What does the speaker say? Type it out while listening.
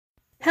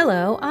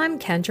Hello, I'm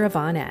Kendra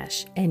Von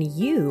Esch, and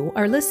you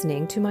are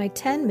listening to my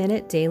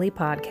 10-minute daily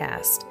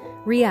podcast,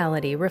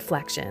 Reality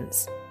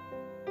Reflections.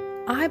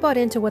 I bought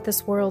into what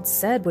this world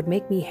said would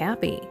make me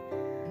happy.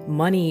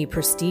 Money,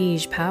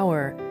 prestige,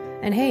 power.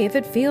 And hey, if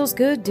it feels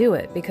good, do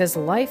it, because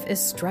life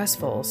is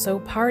stressful, so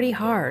party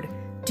hard.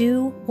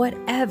 Do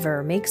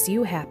whatever makes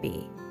you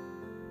happy.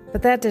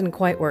 But that didn't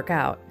quite work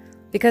out,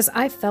 because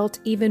I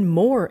felt even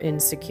more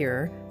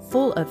insecure,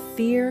 full of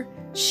fear,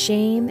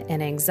 shame,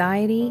 and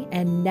anxiety,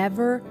 and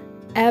never,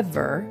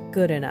 ever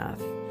good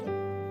enough.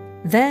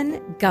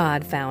 Then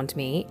God found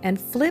me and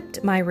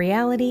flipped my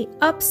reality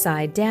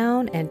upside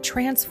down and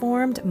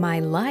transformed my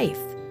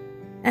life.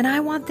 And I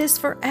want this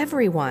for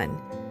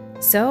everyone.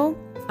 So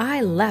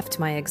I left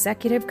my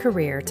executive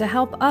career to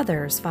help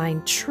others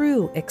find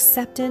true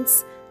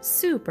acceptance,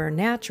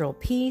 supernatural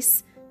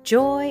peace,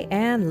 joy,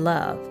 and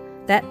love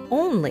that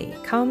only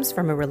comes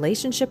from a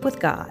relationship with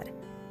God.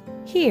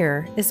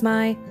 Here is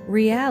my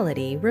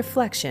reality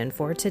reflection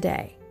for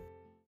today.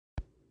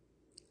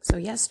 So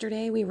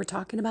yesterday we were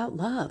talking about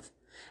love,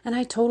 and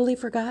I totally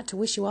forgot to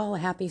wish you all a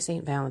happy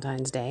St.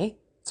 Valentine's Day.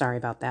 Sorry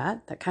about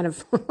that. That kind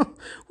of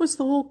was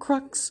the whole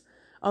crux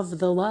of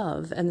the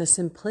love and the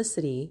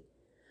simplicity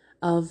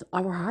of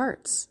our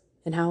hearts,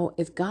 and how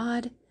if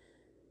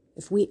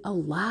we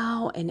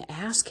allow and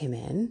ask Him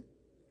in,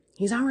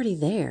 He's already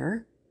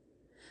there.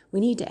 We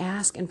need to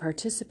ask and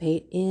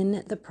participate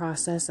in the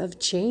process of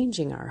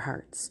changing our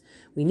hearts.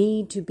 We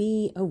need to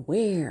be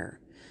aware.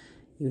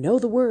 You know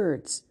the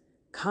words,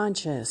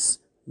 conscious,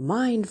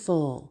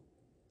 mindful.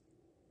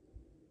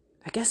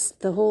 I guess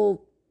the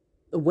whole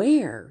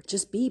aware,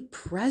 just be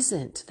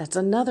present. That's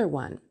another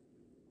one.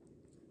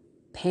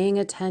 Paying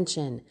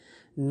attention,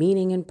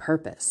 meaning and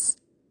purpose.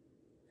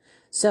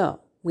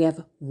 So we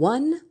have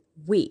 1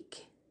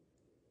 week.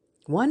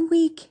 1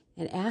 week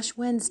and Ash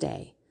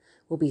Wednesday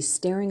will be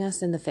staring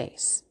us in the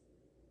face.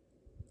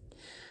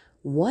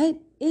 What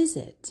is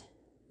it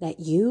that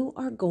you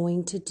are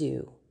going to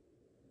do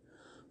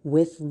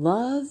with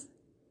love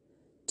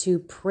to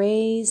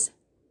praise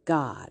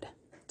God?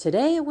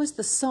 Today it was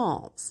the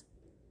Psalms.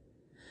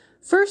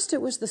 First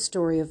it was the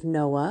story of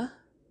Noah.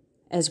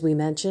 As we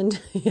mentioned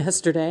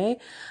yesterday,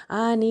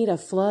 I need a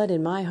flood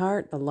in my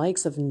heart, the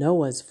likes of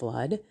Noah's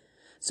flood,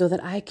 so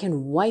that I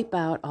can wipe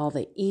out all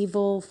the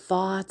evil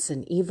thoughts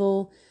and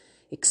evil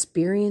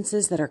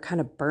experiences that are kind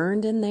of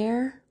burned in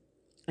there.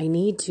 I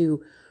need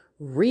to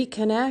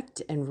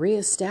reconnect and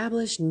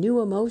reestablish new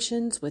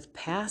emotions with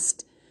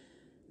past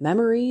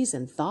memories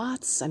and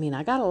thoughts. I mean,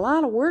 I got a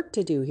lot of work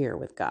to do here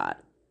with God.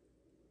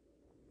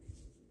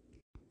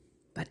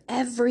 But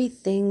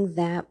everything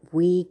that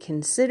we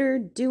consider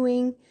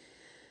doing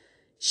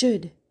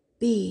should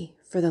be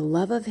for the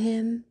love of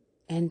Him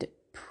and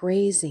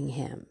praising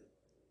Him.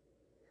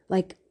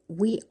 Like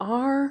we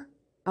are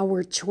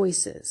our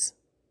choices.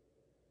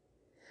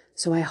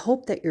 So I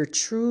hope that you're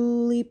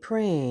truly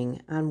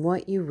praying on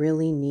what you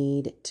really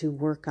need to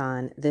work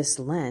on this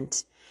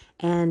Lent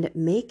and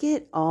make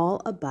it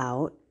all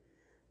about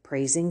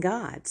praising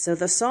God. So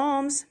the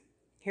Psalms,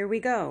 here we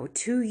go.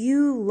 To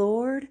you,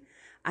 Lord,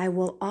 I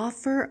will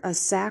offer a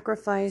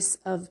sacrifice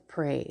of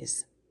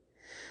praise.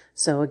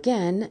 So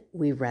again,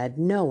 we read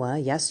Noah.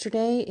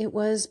 Yesterday it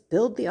was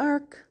build the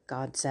ark,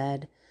 God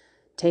said.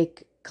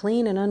 Take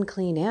clean and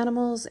unclean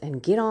animals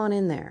and get on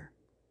in there.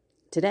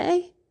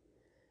 Today,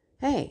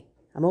 hey,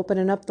 I'm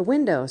opening up the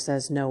window,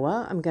 says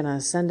Noah. I'm going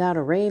to send out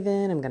a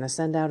raven. I'm going to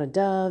send out a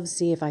dove,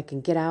 see if I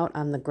can get out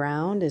on the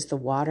ground. Is the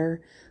water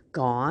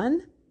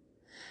gone?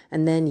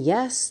 And then,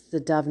 yes, the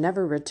dove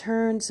never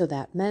returned, so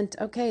that meant,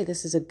 okay,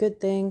 this is a good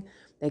thing.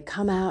 They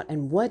come out,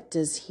 and what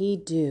does he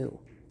do?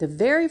 The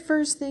very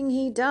first thing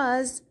he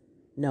does,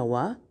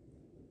 Noah,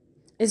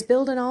 is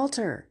build an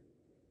altar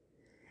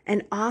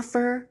and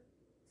offer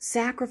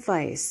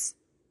sacrifice.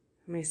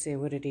 Let me see,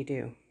 what did he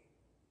do?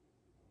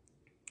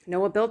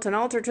 Noah built an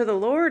altar to the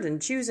Lord,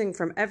 and choosing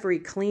from every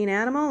clean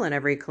animal and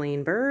every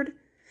clean bird,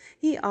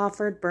 he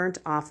offered burnt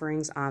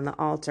offerings on the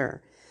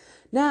altar.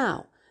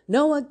 Now,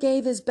 Noah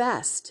gave his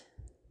best.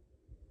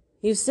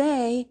 You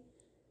say,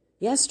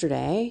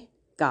 yesterday,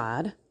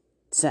 God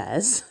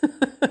says,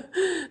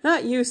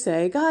 not you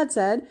say, God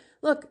said,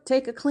 look,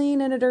 take a clean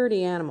and a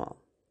dirty animal.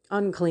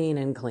 Unclean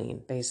and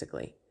clean,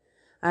 basically.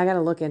 I got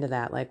to look into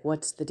that. Like,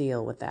 what's the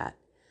deal with that?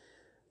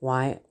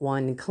 Why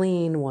one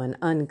clean, one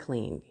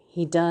unclean?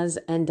 He does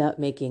end up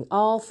making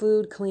all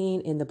food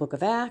clean in the book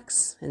of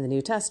Acts, in the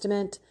New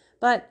Testament,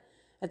 but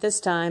at this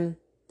time,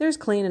 there's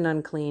clean and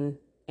unclean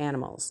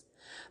animals.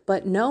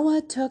 But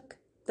Noah took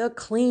the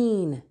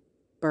clean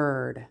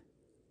bird,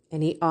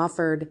 and he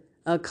offered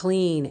a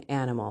clean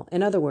animal.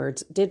 In other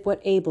words, did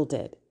what Abel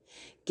did,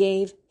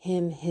 gave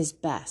him his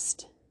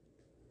best.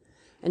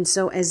 And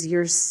so as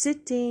you're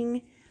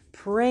sitting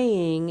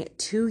praying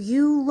to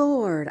you,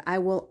 Lord, I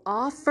will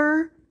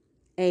offer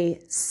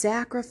a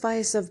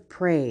sacrifice of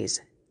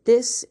praise.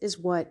 This is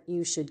what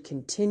you should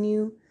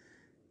continue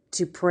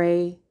to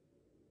pray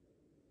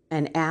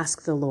and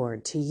ask the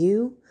Lord. To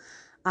you,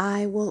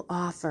 I will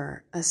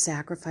offer a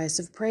sacrifice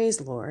of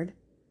praise, Lord.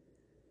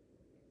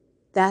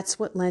 That's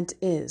what Lent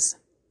is.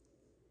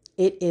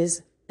 It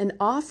is an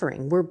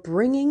offering. We're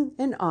bringing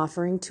an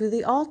offering to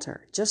the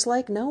altar, just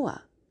like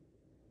Noah.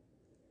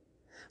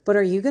 But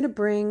are you going to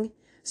bring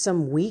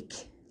some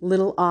weak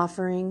little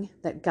offering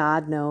that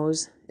God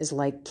knows is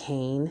like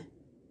Cain?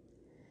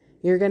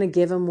 You're going to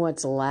give him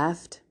what's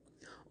left?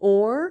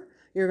 Or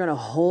you're going to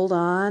hold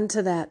on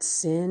to that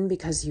sin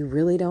because you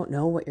really don't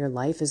know what your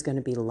life is going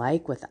to be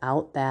like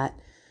without that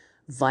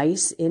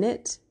vice in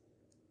it?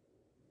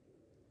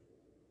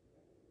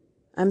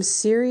 I'm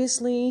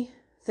seriously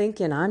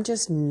thinking I'm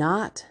just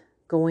not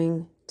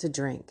going to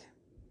drink.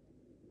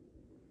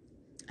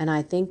 And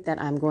I think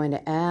that I'm going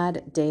to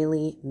add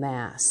daily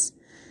mass.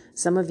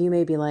 Some of you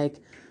may be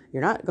like,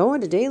 you're not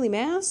going to daily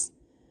mass?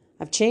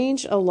 I've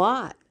changed a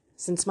lot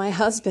since my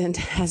husband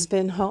has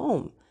been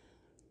home.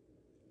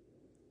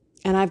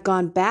 And I've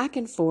gone back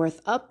and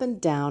forth, up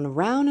and down,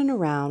 around and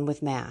around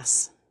with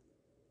mass.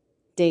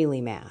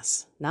 Daily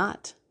mass,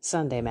 not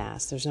Sunday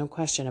mass. There's no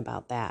question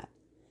about that.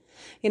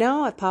 You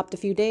know, I've popped a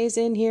few days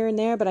in here and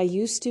there, but I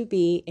used to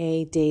be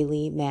a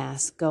daily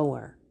mass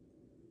goer.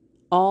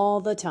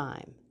 All the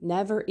time.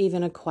 Never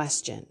even a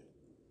question.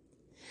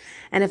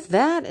 And if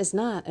that is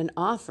not an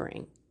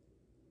offering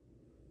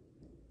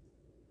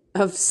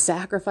of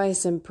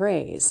sacrifice and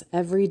praise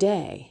every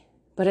day,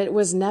 but it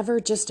was never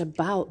just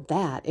about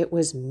that. It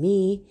was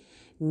me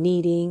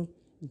needing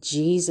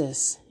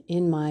Jesus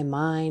in my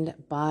mind,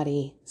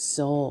 body,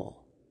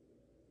 soul.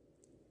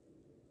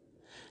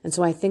 And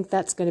so I think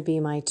that's going to be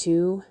my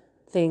two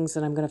things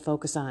that I'm going to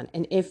focus on.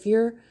 And if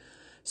you're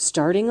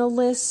starting a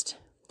list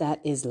that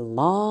is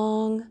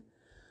long,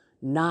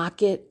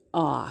 knock it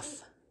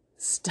off.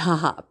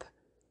 Stop.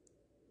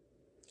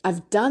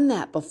 I've done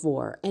that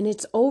before, and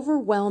it's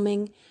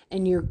overwhelming,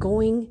 and you're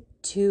going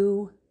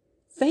to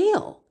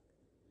fail.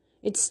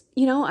 It's,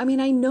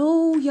 I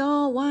know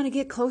y'all want to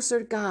get closer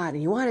to God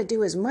and you want to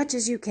do as much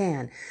as you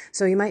can.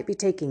 So you might be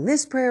taking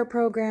this prayer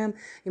program.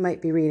 You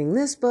might be reading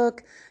this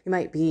book. You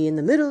might be in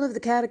the middle of the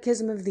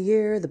Catechism of the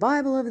Year, the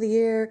Bible of the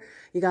Year.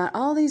 You got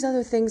all these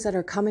other things that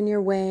are coming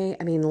your way.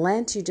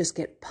 Lent, you just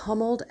get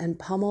pummeled and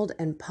pummeled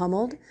and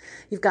pummeled.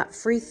 You've got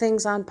free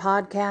things on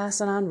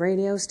podcasts and on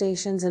radio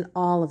stations and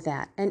all of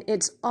that. And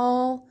it's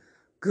all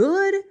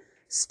good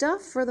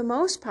stuff for the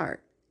most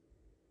part.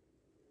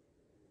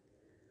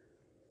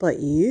 But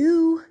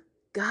you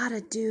gotta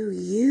do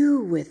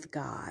you with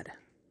God.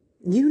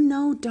 You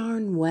know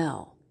darn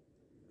well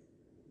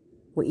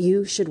what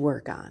you should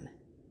work on.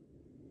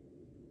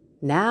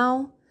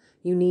 Now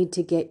you need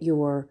to get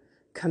your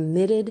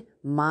committed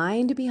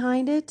mind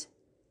behind it.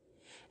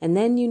 And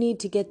then you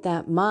need to get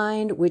that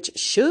mind, which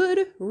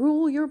should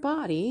rule your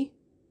body,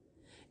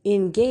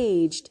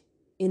 engaged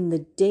in the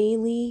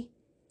daily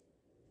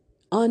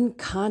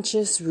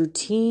unconscious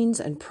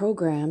routines and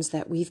programs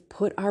that we've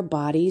put our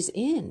bodies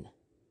in.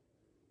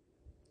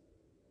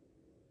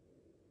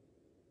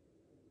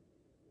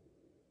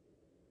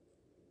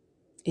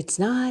 It's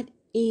not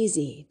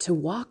easy to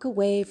walk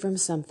away from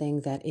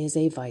something that is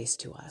a vice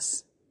to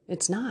us.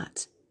 It's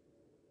not.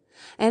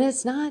 And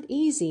it's not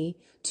easy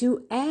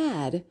to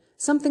add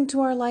something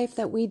to our life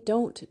that we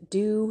don't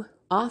do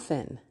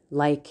often,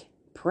 like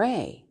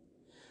pray,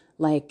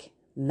 like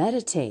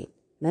meditate,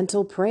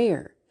 mental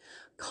prayer,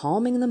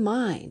 calming the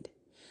mind,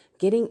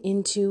 getting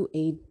into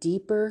a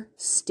deeper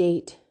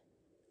state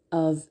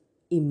of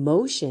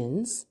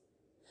emotions,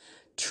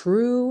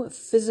 true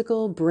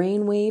physical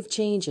brainwave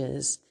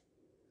changes,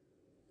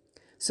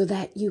 so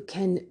that you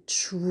can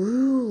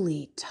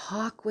truly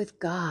talk with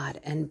God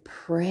and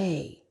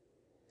pray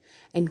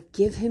and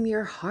give him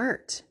your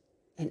heart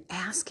and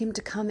ask him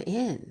to come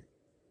in.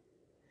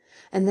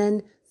 And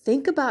then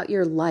think about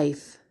your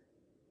life,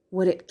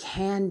 what it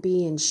can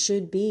be and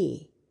should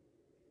be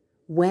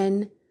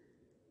when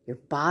your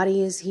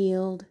body is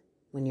healed,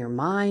 when your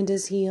mind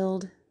is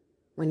healed,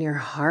 when your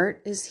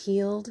heart is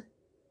healed,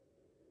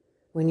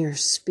 when your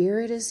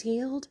spirit is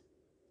healed.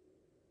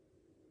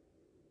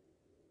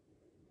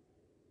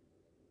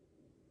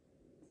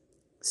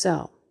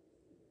 So,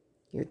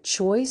 your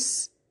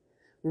choice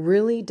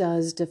really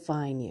does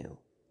define you.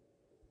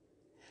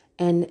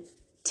 And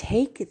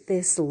take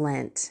this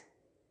Lent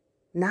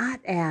not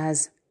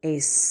as a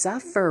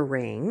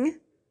suffering,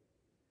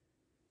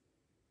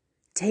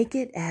 take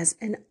it as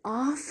an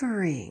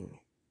offering,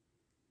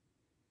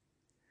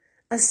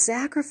 a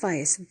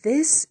sacrifice.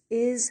 This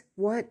is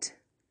what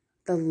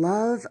the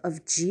love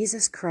of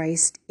Jesus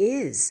Christ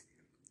is.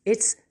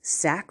 It's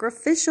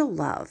sacrificial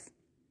love.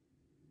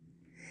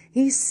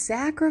 He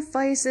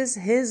sacrifices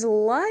his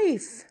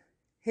life,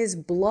 his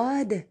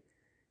blood,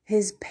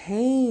 his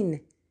pain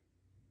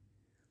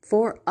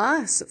for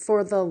us,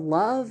 for the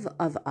love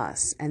of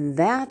us. And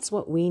that's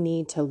what we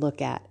need to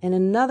look at. And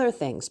another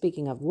thing,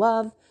 speaking of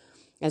love,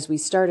 as we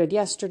started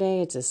yesterday,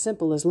 it's as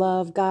simple as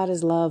love. God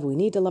is love. We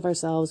need to love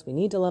ourselves. We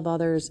need to love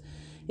others.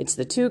 It's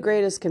the two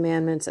greatest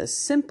commandments, as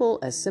simple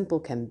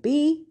can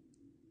be.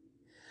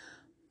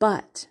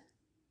 But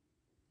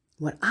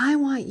what I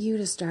want you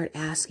to start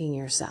asking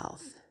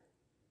yourself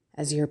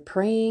as you're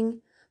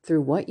praying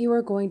through what you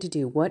are going to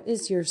do. What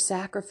is your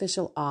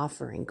sacrificial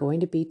offering going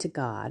to be to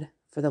God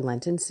for the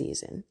Lenten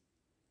season?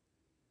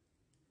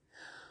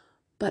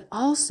 But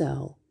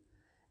also,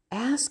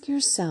 ask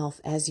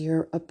yourself as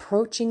you're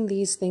approaching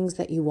these things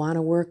that you want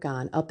to work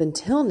on up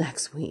until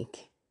next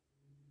week,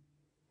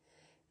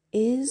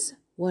 is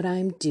what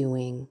I'm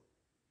doing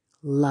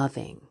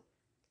loving?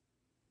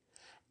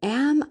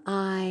 Am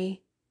I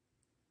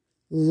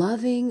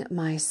loving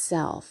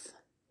myself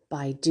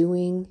by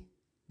doing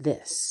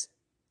this?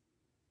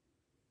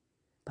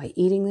 By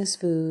eating this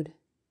food,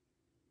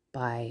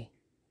 by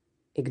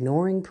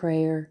ignoring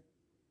prayer,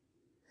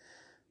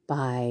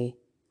 by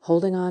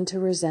holding on to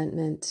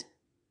resentment,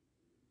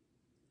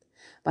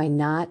 by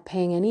not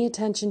paying any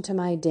attention to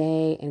my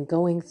day and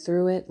going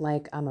through it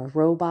like I'm a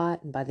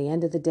robot, and by the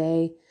end of the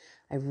day,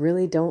 I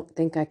really don't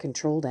think I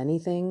controlled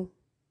anything.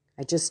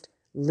 I just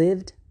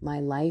lived my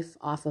life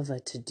off of a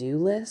to-do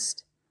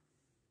list.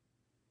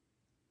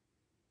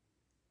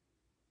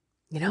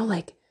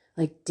 Like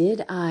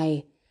did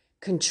I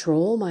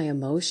control my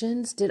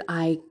emotions? Did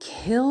I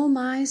kill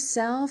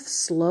myself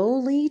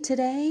slowly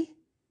today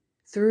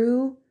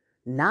through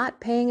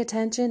not paying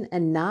attention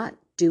and not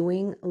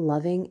doing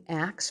loving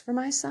acts for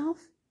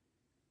myself?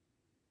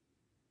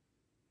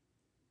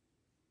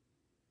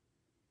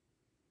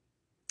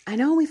 I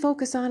know we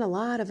focus on a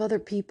lot of other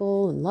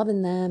people and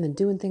loving them and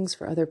doing things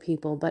for other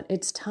people, but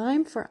it's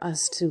time for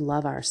us to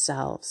love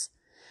ourselves.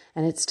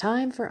 And it's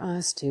time for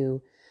us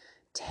to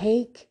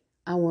take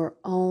our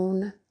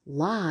own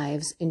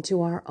lives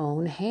into our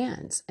own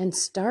hands and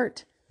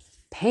start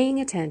paying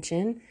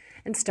attention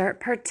and start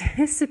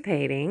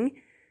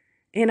participating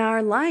in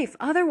our life.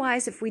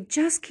 Otherwise, if we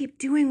just keep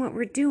doing what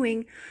we're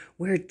doing,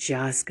 we're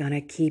just going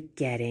to keep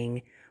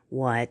getting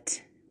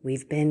what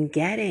we've been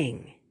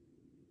getting.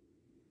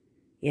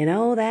 You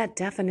know that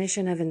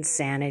definition of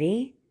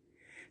insanity?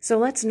 So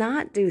let's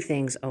not do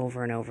things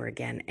over and over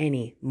again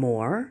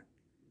anymore.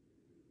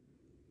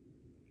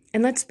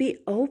 And let's be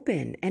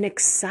open and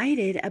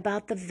excited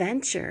about the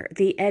venture,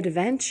 the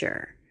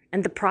adventure,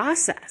 and the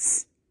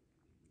process.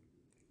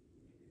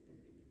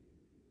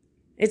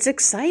 It's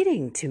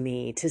exciting to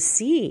me to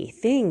see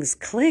things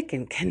click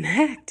and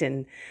connect,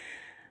 and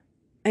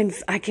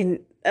I can,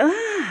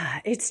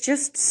 it's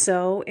just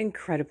so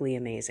incredibly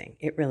amazing.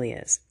 It really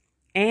is.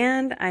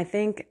 And I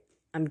think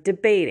I'm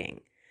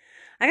debating.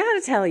 I got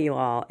to tell you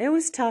all, it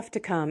was tough to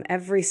come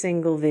every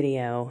single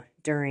video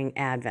during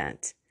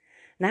Advent.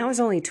 And that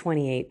was only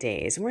 28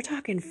 days. And we're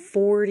talking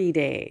 40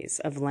 days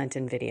of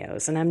Lenten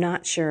videos. And I'm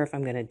not sure if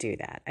I'm going to do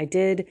that. I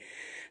did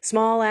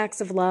small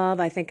acts of love.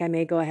 I think I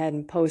may go ahead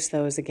and post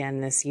those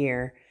again this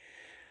year.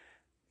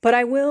 But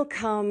I will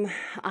come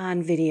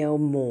on video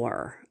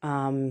more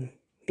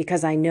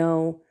because I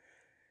know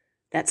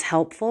that's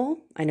helpful.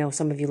 I know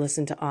some of you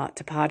listen to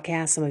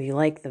podcasts. Some of you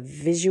like the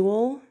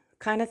visual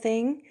kind of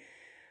thing.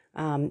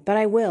 But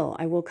I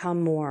will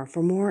come more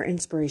for more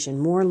inspiration,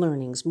 more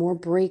learnings, more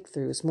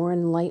breakthroughs, more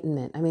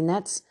enlightenment. I mean,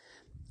 that's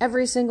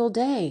every single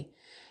day.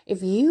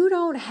 If you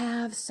don't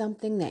have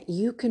something that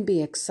you can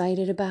be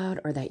excited about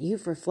or that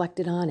you've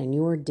reflected on in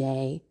your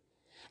day,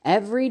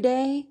 every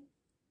day,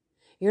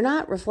 you're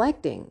not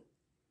reflecting.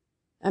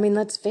 I mean,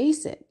 let's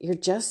face it, you're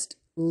just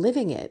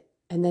living it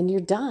and then you're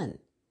done.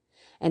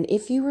 And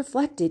if you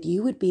reflected,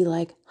 you would be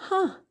like,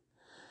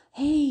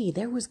 hey,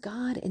 there was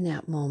God in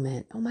that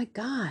moment. Oh my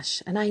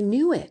gosh. And I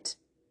knew it.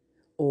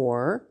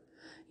 Or,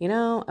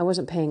 I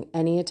wasn't paying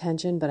any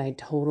attention, but I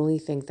totally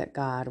think that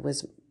God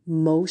was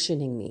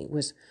motioning me,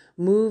 was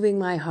moving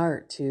my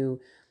heart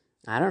to,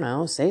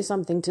 say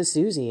something to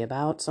Susie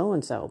about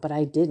so-and-so, but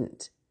I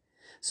didn't.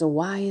 So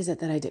why is it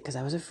that I did? Because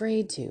I was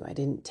afraid to. I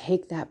didn't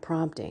take that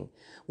prompting.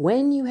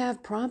 When you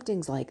have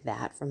promptings like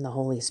that from the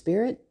Holy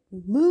Spirit,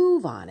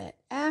 move on it,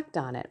 act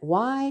on it.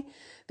 Why?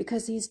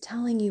 Because he's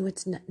telling you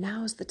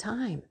now's the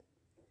time.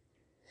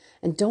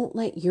 And don't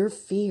let your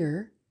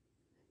fear,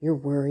 your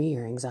worry,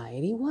 your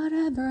anxiety,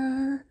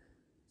 whatever,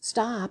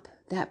 stop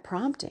that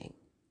prompting.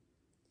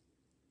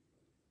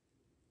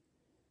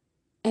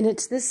 And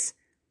it's this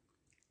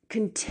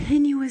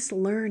continuous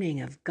learning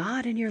of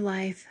God in your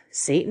life,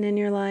 Satan in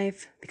your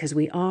life, because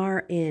we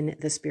are in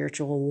the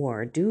spiritual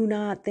war. Do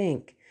not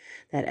think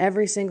that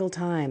every single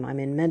time I'm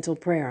in mental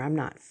prayer, I'm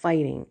not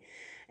fighting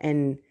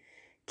and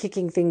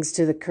kicking things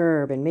to the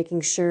curb and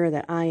making sure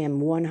that I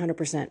am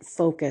 100%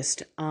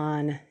 focused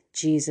on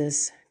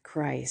Jesus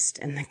Christ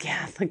and the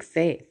Catholic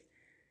faith.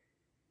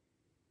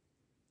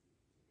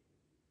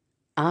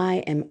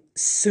 I am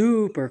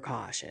super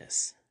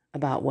cautious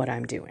about what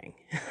I'm doing.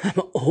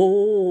 I'm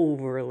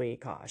overly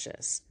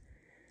cautious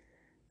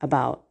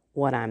about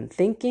what I'm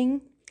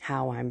thinking,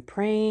 how I'm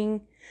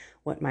praying,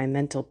 what my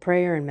mental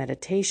prayer and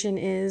meditation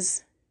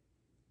is.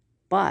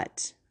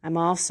 But I'm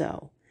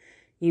also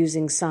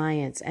using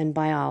science and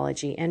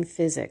biology and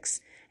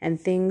physics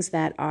and things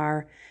that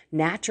are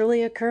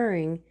naturally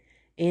occurring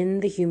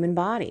in the human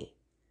body.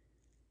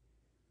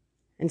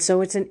 And so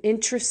it's an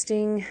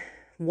interesting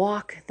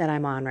walk that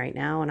I'm on right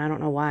now, and I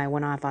don't know why I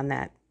went off on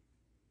that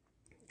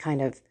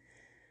kind of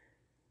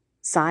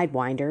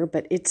sidewinder,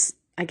 but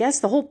I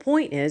guess the whole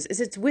point is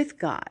it's with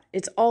God.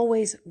 It's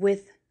always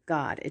with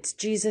God. It's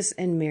Jesus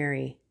and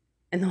Mary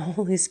and the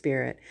Holy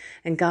Spirit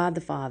and God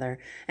the Father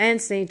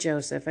and Saint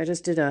Joseph. I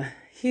just did a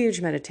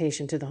huge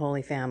meditation to the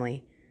Holy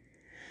Family.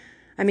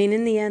 I mean,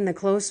 in the end, the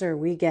closer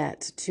we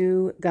get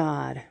to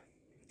God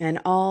and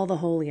all the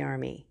Holy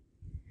Army,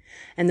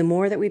 and the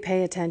more that we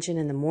pay attention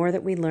and the more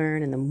that we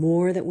learn and the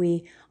more that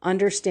we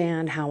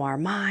understand how our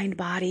mind,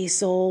 body,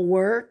 soul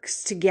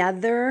works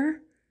together,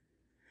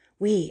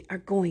 we are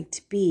going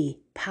to be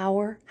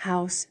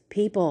powerhouse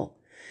people.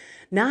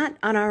 Not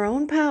on our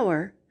own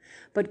power,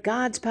 but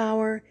God's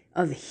power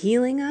of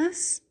healing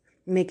us,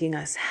 making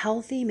us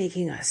healthy,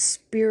 making us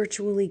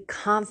spiritually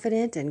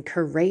confident and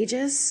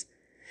courageous,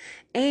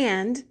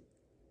 and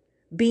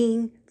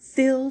being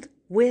filled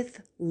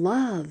with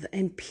love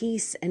and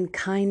peace and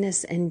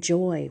kindness and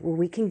joy, where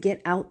we can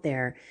get out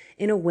there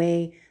in a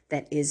way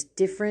that is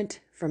different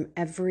from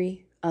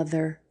every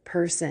other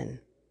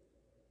person.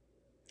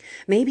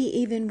 Maybe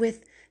even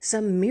with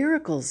some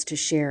miracles to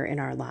share in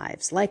our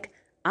lives, like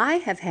I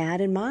have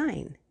had in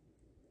mine.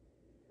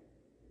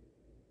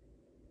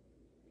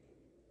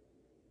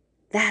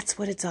 That's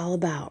what it's all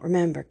about.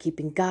 Remember,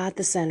 keeping God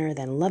the center,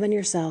 then loving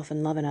yourself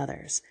and loving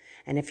others.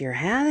 And if you're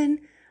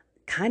having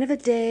kind of a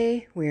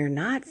day where you're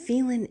not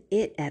feeling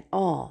it at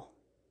all,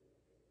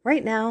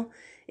 right now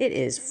it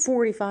is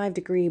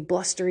 45-degree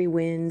blustery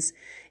winds,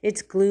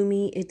 it's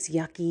gloomy, it's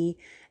yucky,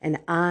 and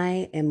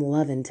I am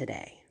loving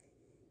today.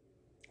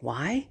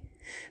 Why?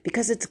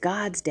 Because it's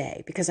God's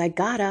day. Because I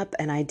got up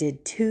and I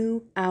did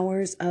 2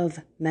 hours of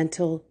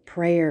mental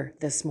prayer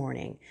this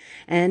morning.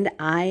 And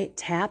I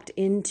tapped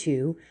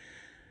into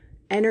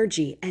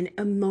energy and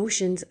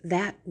emotions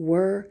that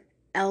were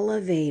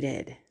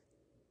elevated.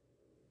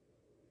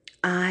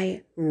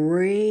 I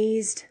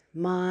raised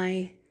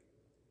my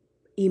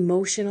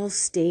emotional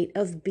state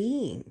of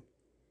being.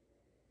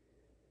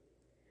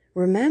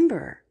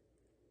 Remember,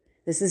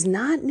 this is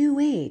not New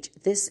Age.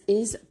 This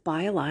is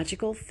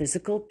biological,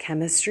 physical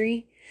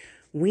chemistry.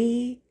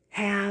 We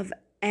have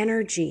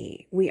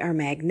energy. We are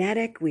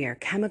magnetic. We are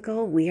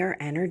chemical. We are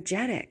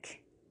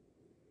energetic.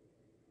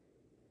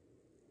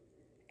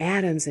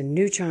 Atoms and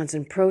neutrons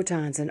and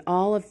protons and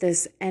all of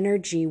this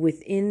energy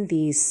within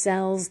these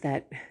cells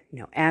that,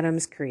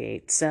 atoms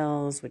create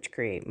cells, which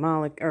create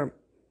or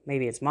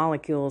maybe it's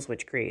molecules,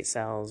 which create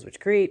cells, which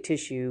create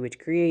tissue, which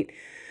create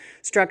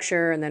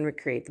structure, and then we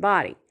create the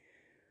body.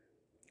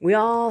 We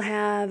all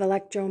have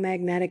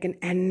electromagnetic and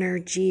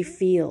energy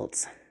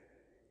fields,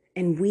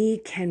 and we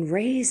can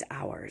raise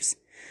ours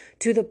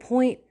to the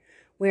point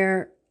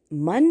where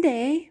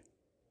Monday,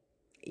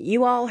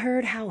 you all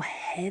heard how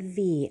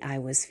heavy I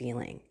was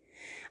feeling.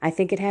 I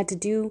think it had to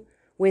do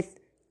with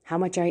how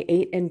much I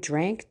ate and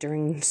drank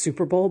during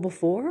Super Bowl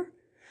before,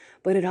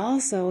 but it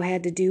also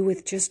had to do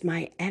with just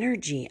my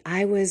energy.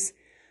 I was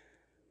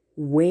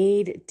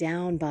weighed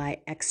down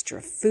by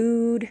extra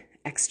food,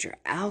 extra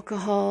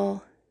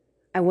alcohol.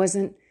 I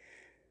wasn't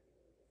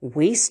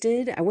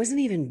wasted. I wasn't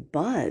even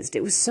buzzed.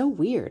 It was so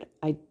weird.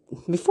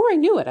 Before I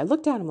knew it, I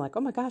looked down. I'm like,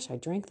 oh my gosh, I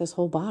drank this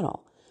whole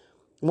bottle.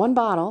 One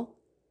bottle.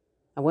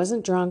 I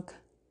wasn't drunk,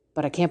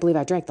 but I can't believe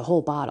I drank the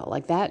whole bottle.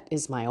 Like, that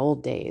is my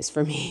old days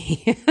for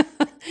me.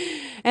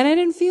 And I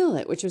didn't feel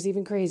it, which was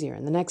even crazier.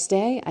 And the next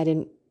day, I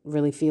didn't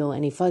really feel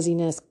any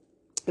fuzziness.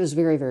 It was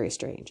very, very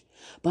strange.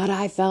 But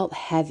I felt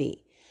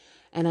heavy.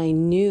 And I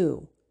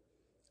knew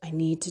I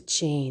need to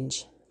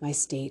change my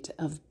state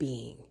of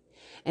being.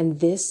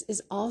 And this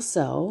is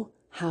also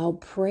how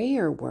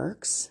prayer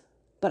works,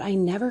 but I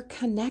never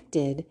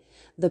connected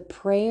the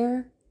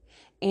prayer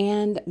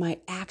and my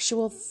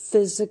actual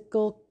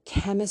physical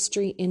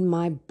chemistry in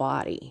my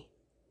body,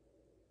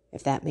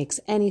 if that makes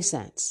any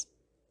sense.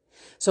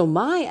 So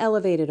my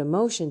elevated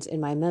emotions in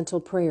my mental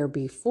prayer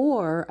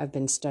before, I've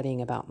been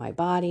studying about my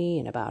body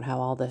and about how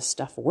all this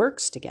stuff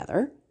works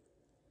together,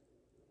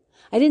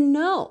 I didn't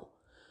know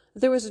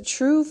there was a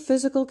true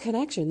physical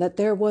connection, that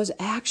there was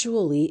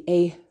actually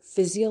a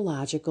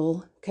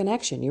physiological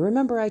connection. You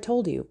remember I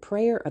told you,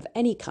 prayer of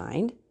any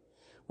kind,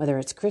 whether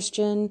it's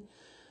Christian,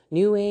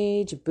 New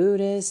Age,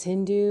 Buddhist,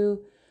 Hindu,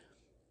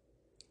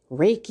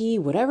 Reiki,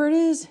 whatever it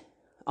is,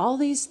 all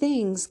these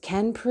things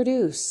can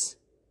produce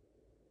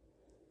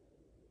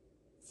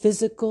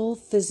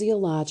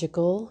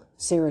physiological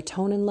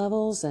serotonin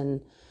levels and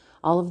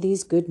all of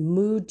these good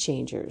mood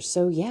changers.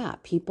 So yeah,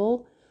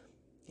 people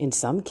in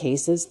some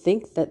cases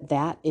think that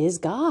that is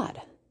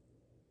God.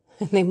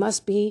 They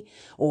must be,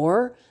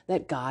 or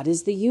that God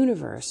is the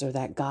universe, or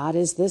that God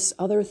is this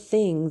other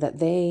thing that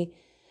they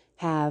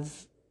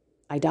have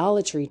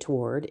idolatry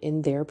toward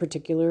in their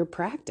particular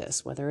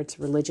practice, whether it's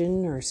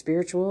religion or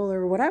spiritual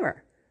or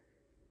whatever.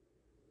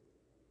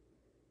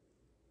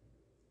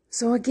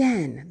 So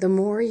again, the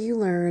more you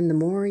learn, the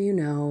more you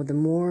know, the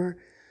more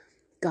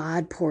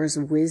God pours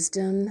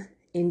wisdom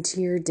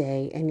into your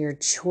day, and your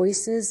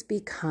choices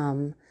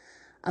become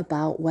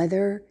about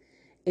whether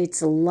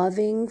it's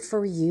loving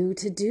for you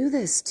to do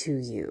this to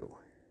you.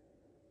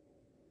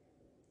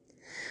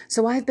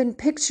 So I've been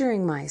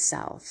picturing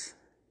myself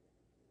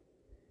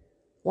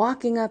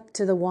walking up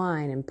to the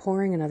wine and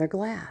pouring another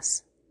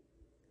glass,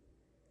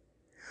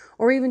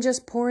 or even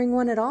just pouring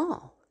one at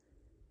all.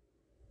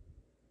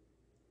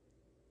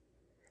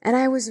 And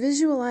I was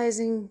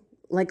visualizing,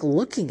 like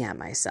looking at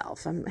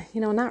myself. I'm,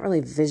 not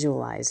really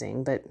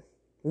visualizing, but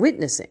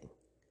witnessing.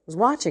 I was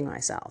watching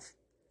myself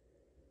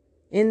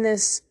in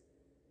this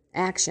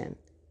action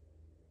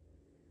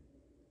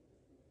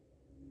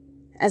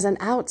as an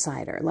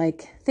outsider,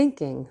 like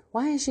thinking,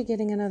 why is she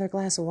getting another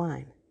glass of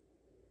wine?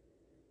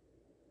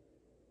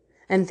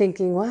 And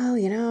thinking, well,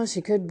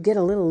 she could get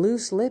a little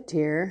loose-lipped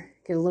here,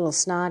 get a little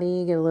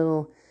snotty, get a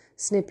little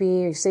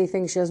snippy, or say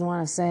things she doesn't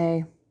want to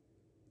say.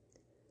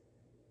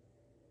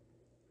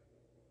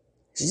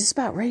 She's just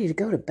about ready to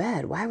go to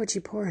bed. Why would she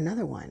pour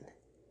another one?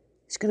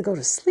 She's going to go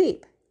to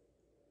sleep.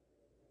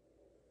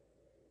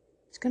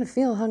 She's going to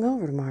feel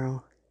hungover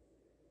tomorrow.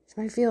 She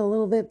might feel a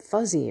little bit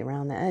fuzzy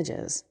around the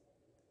edges.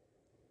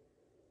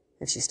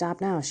 If she stopped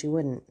now, she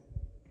wouldn't.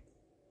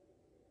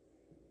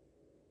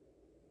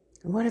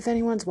 And what if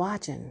anyone's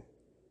watching?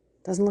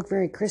 Doesn't look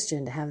very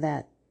Christian to have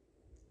that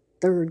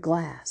third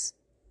glass.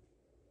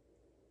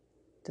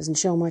 Doesn't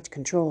show much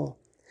control.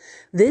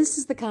 This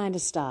is the kind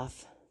of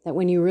stuff that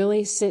when you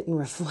really sit and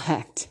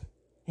reflect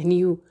and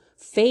you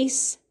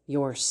face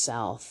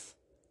yourself,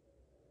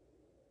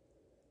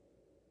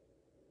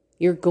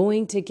 you're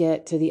going to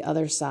get to the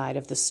other side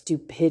of the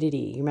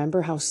stupidity. You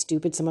remember how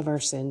stupid some of our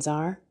sins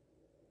are?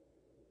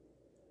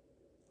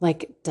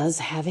 Like, does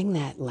having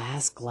that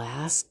last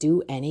glass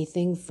do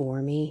anything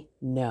for me?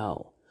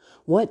 No.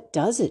 What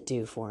does it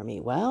do for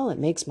me? Well, it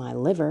makes my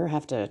liver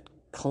have to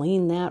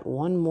clean that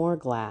one more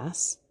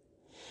glass.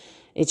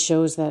 It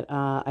shows that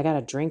I got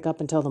to drink up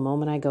until the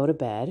moment I go to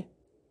bed.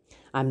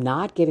 I'm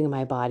not giving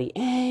my body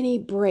any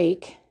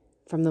break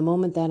from the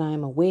moment that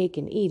I'm awake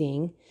and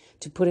eating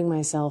to putting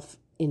myself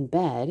in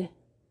bed.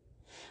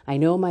 I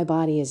know my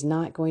body is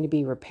not going to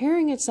be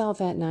repairing itself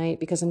at night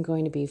because I'm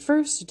going to be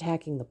first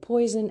attacking the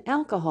poison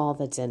alcohol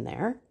that's in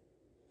there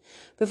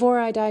before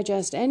I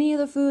digest any of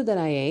the food that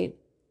I ate.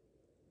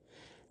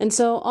 And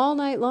so all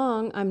night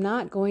long, I'm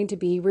not going to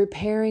be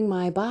repairing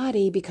my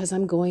body because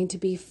I'm going to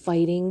be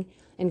fighting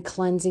and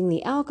cleansing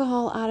the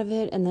alcohol out of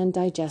it and then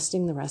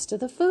digesting the rest of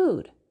the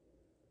food.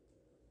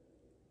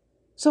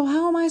 So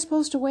how am I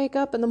supposed to wake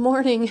up in the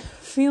morning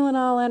feeling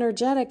all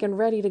energetic and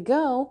ready to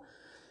go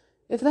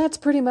if that's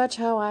pretty much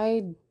how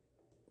I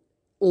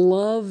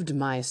loved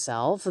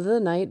myself the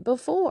night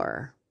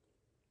before?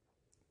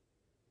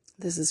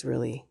 This is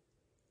really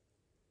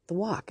the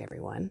walk,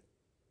 everyone.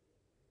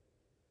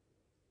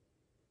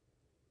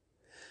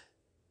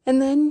 And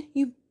then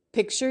you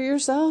picture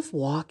yourself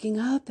walking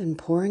up and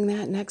pouring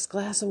that next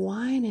glass of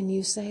wine and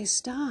you say,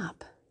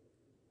 stop.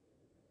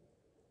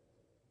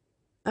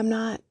 I'm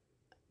not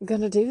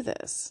going to do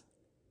this.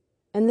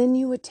 And then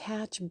you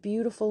attach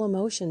beautiful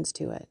emotions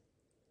to it.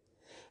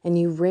 And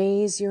you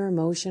raise your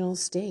emotional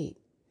state.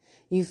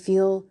 You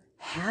feel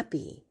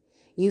happy.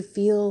 You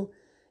feel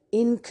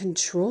in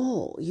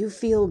control. You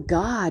feel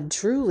God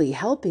truly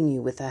helping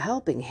you with a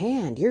helping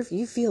hand. You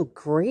feel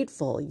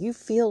grateful. You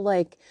feel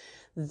like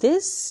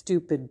this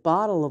stupid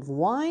bottle of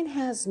wine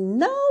has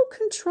no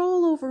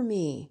control over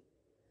me.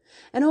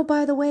 And oh,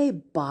 by the way,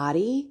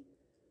 body,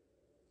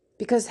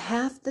 because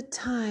half the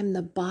time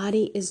the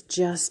body is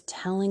just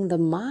telling the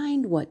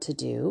mind what to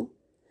do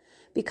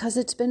because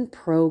it's been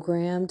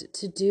programmed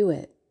to do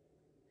it.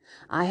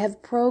 I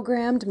have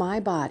programmed my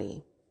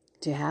body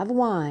to have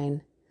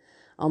wine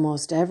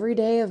almost every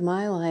day of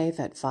my life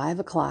at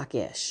 5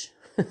 o'clock-ish,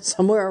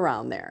 somewhere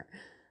around there.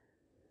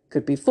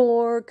 Could be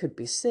 4, could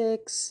be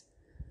 6.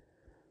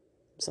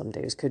 Some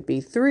days could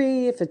be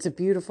 3 if it's a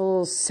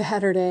beautiful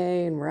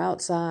Saturday and we're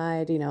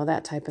outside,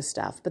 that type of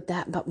stuff.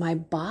 But my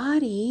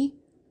body,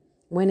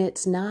 when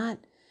it's not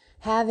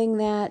having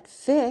that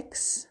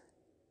fix,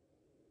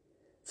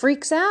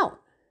 freaks out.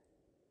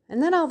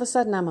 And then all of a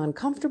sudden I'm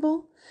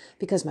uncomfortable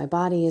because my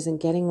body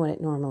isn't getting what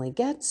it normally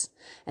gets.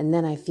 And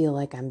then I feel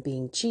like I'm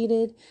being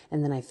cheated.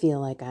 And then I feel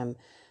like I'm,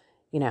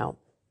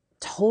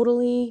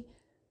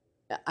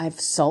 I've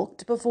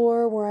sulked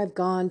before where I've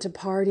gone to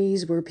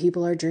parties where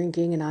people are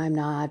drinking and I'm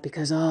not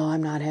because,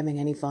 I'm not having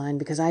any fun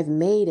because I've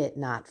made it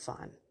not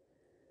fun.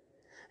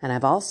 And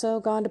I've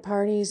also gone to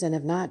parties and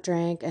have not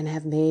drank and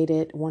have made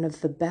it one of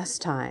the best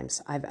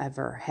times I've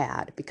ever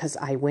had because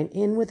I went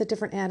in with a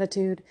different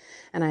attitude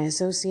and I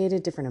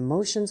associated different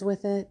emotions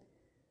with it.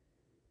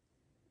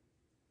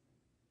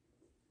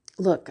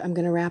 Look, I'm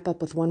going to wrap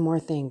up with one more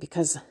thing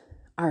because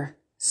our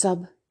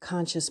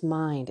subconscious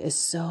mind is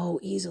so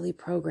easily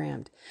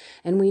programmed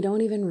and we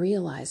don't even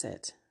realize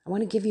it. I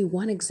want to give you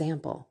one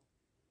example.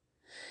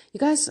 You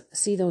guys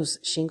see those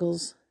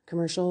shingles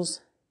commercials?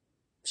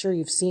 I'm sure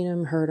you've seen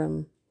them, heard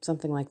them.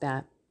 Something like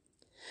that.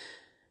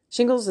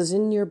 Shingles is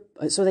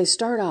so they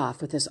start off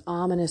with this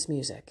ominous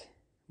music,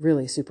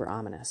 really super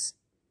ominous.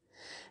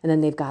 And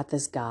then they've got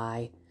this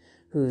guy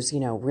who's,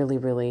 really,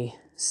 really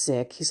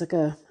sick. He's like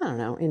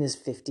in his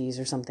 50s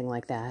or something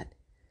like that.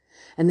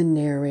 And the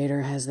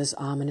narrator has this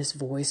ominous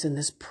voice and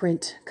this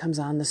print comes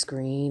on the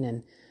screen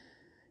and,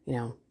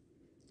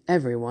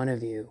 every one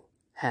of you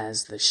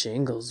has the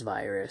shingles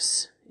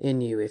virus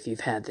in you if you've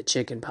had the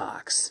chicken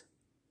pox.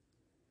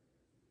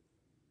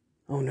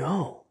 Oh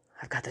no,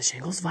 I've got the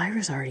shingles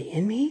virus already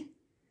in me?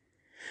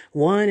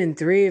 1 in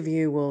 3 of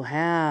you will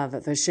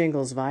have the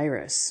shingles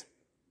virus.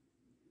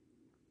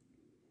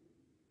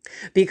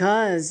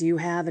 Because you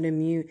have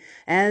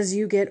as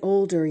you get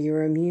older,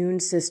 your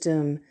immune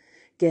system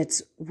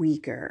gets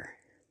weaker.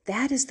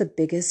 That is the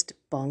biggest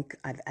bunk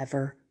I've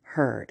ever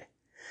heard.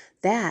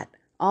 That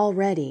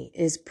already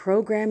is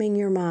programming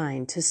your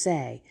mind to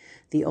say,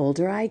 the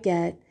older I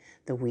get,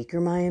 the weaker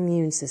my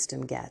immune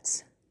system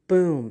gets.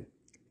 Boom.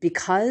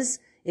 Because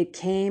it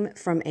came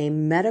from a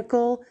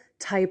medical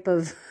type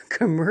of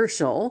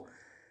commercial,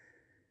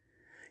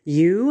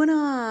 you and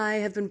I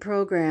have been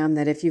programmed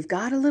that if you've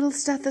got a little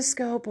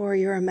stethoscope or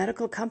you're a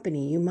medical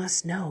company, you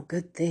must know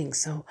good things.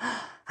 So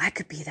I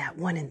could be that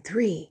 1 in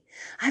 3.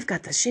 I've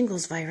got the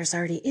shingles virus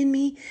already in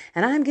me,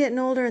 and I'm getting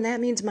older, and that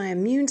means my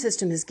immune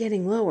system is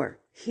getting lower.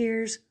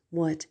 Here's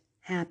what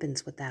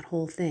happens with that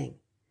whole thing.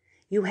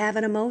 You have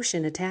an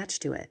emotion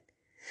attached to it.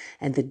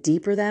 And the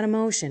deeper that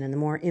emotion and the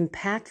more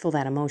impactful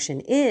that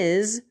emotion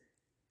is,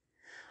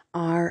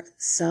 our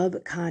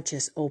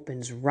subconscious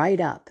opens right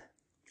up.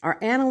 Our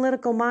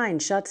analytical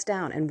mind shuts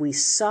down and we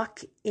suck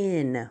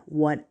in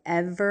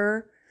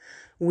whatever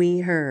we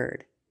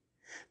heard.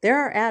 There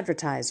are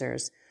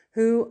advertisers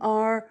who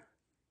are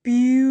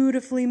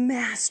beautifully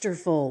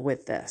masterful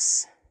with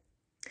this.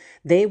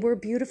 They were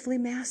beautifully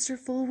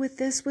masterful with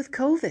this with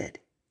COVID.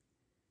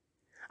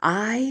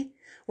 I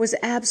was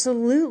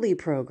absolutely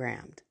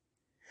programmed.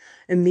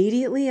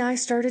 Immediately, I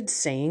started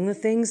saying the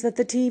things that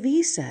the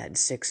TV said,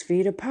 6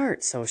 feet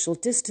apart, social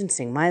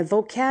distancing. My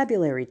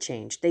vocabulary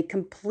changed. They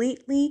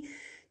completely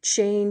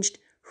changed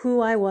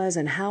who I was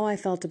and how I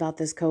felt about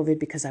this COVID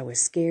because I was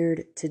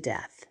scared to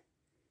death.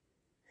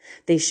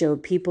 They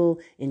showed people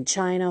in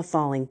China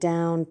falling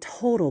down.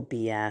 Total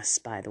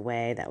BS, by the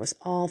way. That was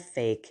all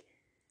fake.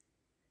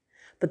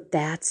 But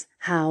that's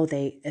how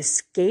they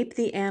escape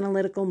the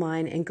analytical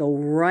mind and go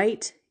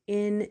right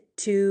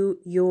into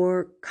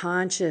your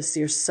conscious,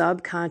 your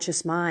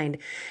subconscious mind.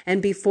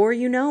 And before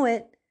you know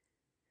it,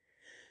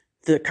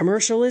 the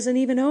commercial isn't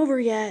even over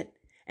yet.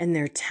 And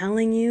they're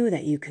telling you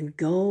that you can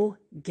go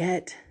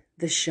get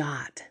the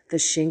shot, the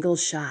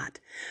shingles shot.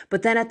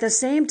 But then at the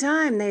same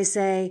time, they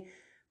say,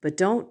 but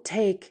don't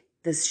take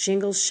the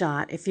shingles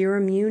shot if your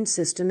immune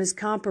system is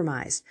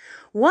compromised.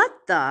 What?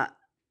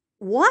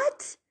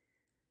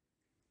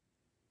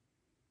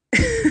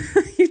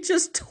 You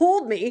just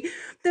told me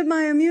that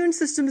my immune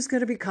system is going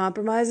to be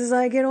compromised as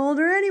I get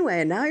older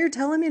anyway. And now you're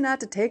telling me not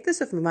to take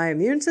this if my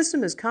immune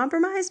system is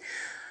compromised?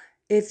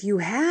 If you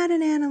had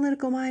an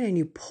analytical mind and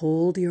you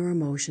pulled your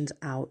emotions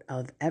out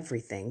of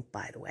everything,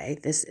 by the way,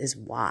 this is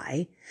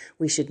why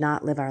we should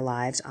not live our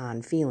lives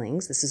on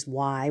feelings. This is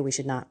why we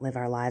should not live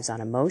our lives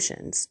on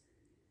emotions.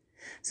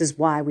 This is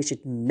why we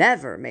should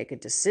never make a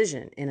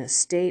decision in a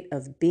state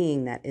of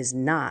being that is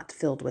not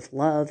filled with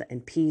love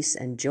and peace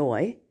and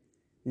joy.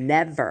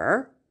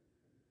 Never.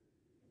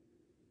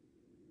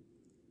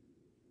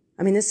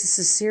 I mean, this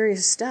is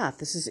serious stuff.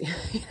 This is,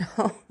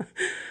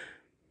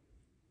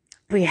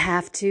 we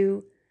have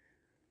to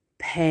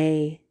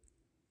pay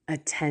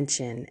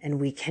attention, and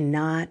we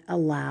cannot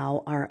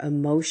allow our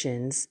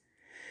emotions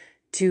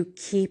to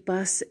keep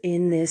us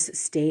in this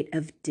state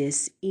of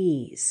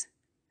dis-ease.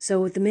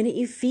 So the minute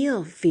you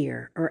feel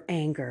fear or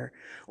anger,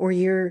 or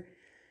you're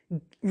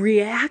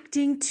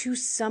reacting to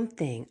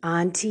something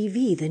on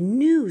TV, the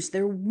news,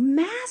 they're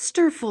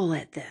masterful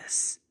at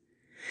this.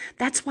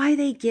 That's why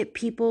they get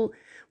people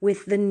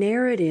with the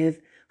narrative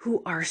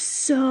who are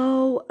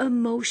so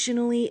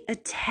emotionally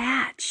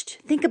attached.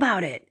 Think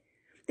about it.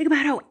 Think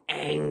about how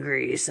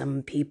angry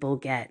some people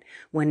get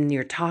when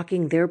you're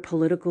talking their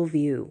political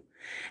view.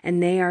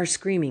 And they are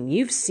screaming.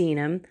 You've seen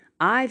them.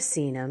 I've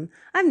seen them.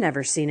 I've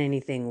never seen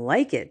anything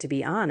like it, to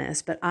be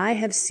honest, but I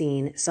have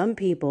seen some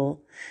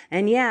people,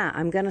 and yeah,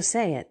 I'm going to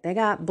say it. They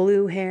got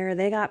blue hair,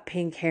 they got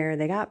pink hair,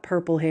 they got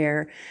purple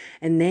hair,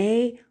 and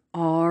they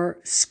are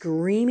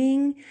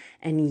screaming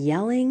and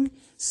yelling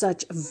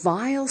such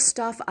vile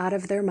stuff out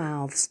of their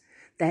mouths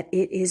that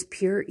it is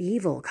pure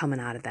evil coming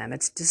out of them.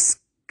 It's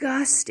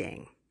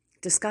disgusting.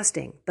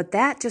 Disgusting. But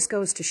that just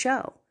goes to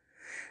show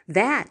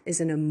that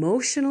is an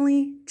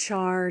emotionally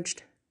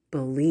charged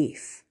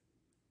belief.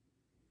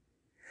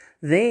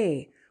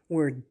 They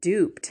were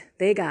duped.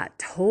 They got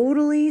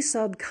totally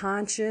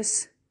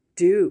subconscious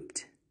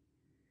duped.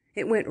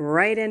 It went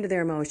right into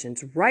their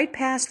emotions, right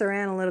past their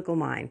analytical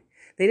mind.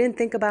 They didn't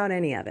think about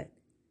any of it.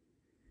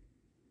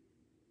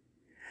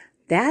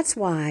 That's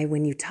why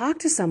when you talk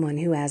to someone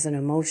who has an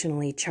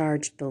emotionally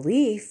charged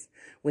belief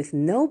with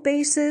no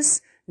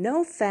basis,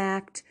 no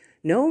fact,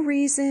 no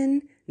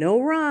reason, no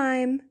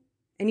rhyme,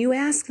 and you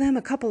ask them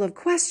a couple of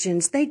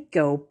questions, they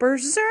go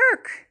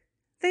berserk.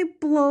 They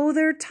blow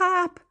their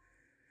top.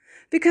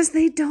 Because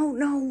they don't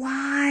know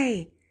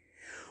why.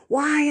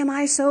 Why am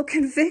I so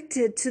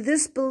convicted to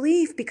this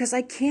belief? Because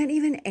I can't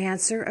even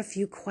answer a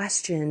few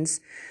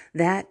questions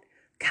that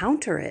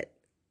counter it.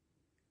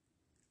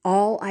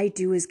 all I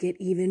do is get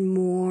even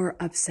more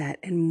upset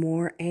and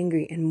more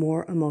angry and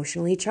more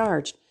emotionally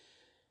charged.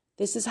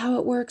 This is how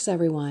it works,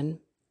 everyone.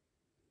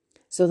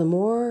 So the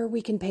more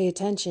we can pay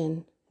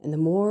attention and the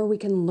more we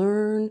can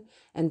learn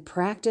and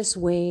practice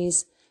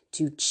ways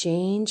to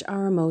change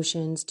our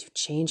emotions, to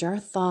change our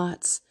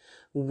thoughts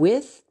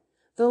with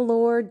the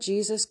Lord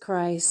Jesus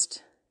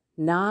Christ,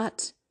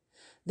 not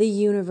the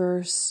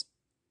universe.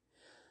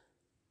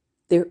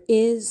 There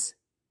is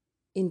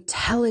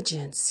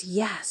intelligence,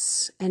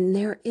 yes, and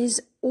there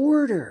is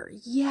order,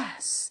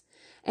 yes,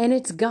 and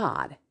it's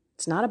God.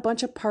 It's not a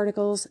bunch of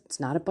particles. It's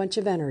not a bunch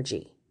of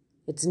energy.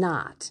 It's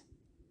not.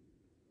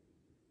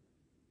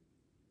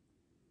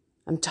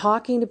 I'm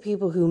talking to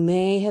people who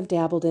may have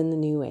dabbled in the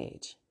New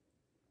Age.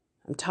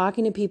 I'm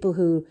talking to people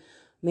who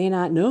may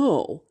not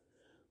know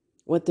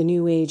what the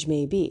New Age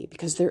may be,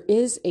 because there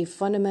is a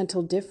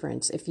fundamental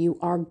difference if you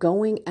are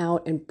going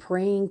out and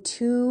praying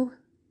to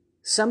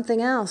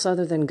something else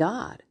other than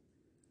God.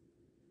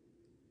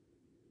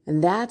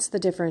 And that's the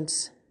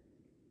difference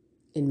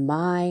in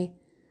my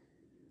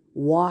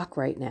walk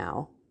right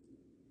now.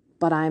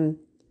 But I'm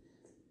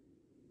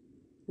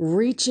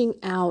reaching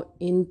out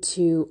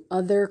into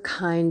other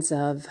kinds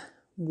of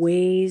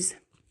ways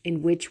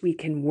in which we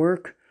can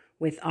work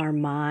with our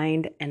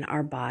mind and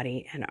our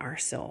body and our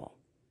soul.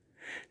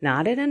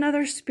 Not in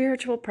another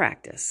spiritual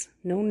practice.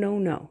 No, no,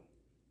 no.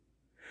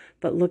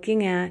 But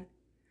looking at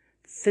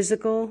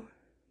physical,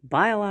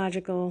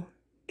 biological,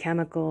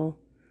 chemical,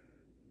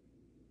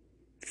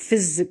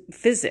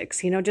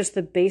 physics, just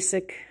the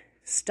basic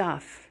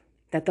stuff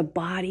that the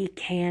body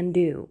can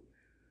do.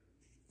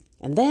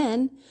 And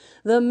then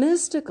the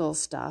mystical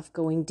stuff,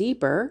 going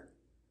deeper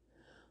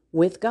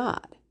with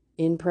God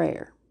in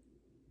prayer.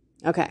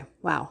 Okay,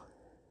 wow.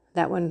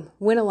 That one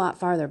went a lot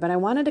farther, but I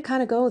wanted to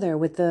kind of go there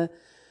with the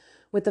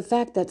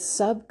fact that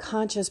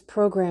subconscious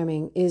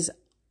programming is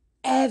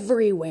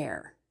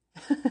everywhere.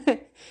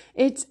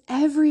 It's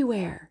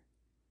everywhere.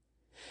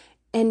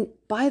 And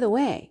by the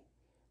way,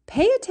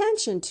 pay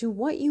attention to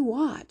what you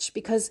watch,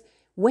 because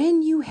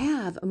when you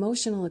have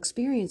emotional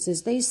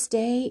experiences, they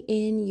stay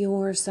in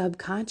your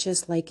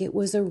subconscious like it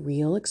was a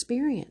real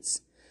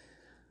experience.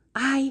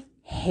 I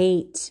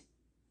hate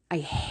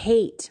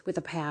with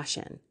a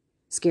passion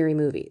scary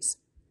movies.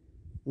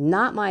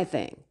 Not my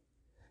thing.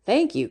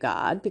 Thank you,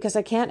 God, because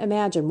I can't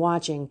imagine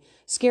watching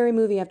scary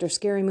movie after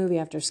scary movie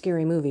after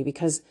scary movie,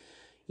 because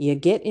you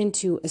get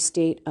into a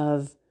state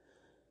of,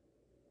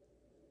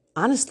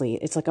 honestly,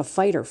 it's like a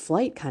fight or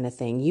flight kind of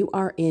thing. You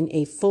are in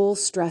a full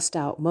stressed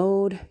out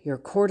mode. Your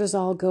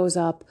cortisol goes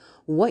up.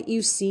 What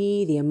you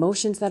see, the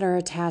emotions that are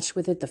attached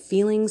with it, the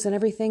feelings and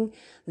everything,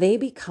 they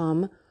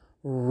become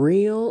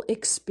real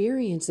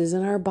experiences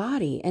in our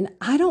body. And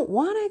I don't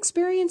want to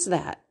experience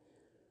that.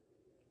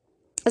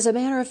 As a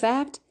matter of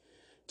fact,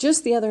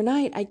 just the other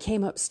night, I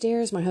came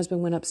upstairs. My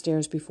husband went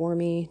upstairs before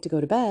me to go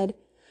to bed,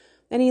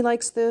 and he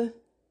likes the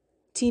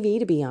TV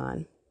to be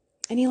on.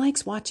 And he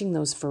likes watching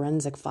those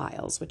forensic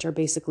files, which are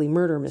basically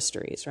murder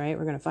mysteries, right?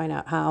 We're going to find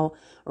out how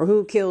or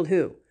who killed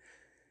who.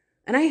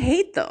 And I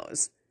hate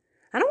those.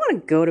 I don't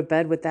want to go to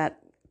bed with that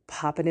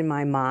popping in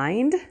my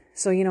mind.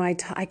 So,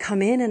 I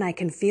come in and I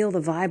can feel the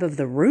vibe of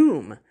the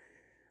room.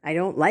 I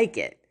don't like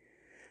it.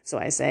 So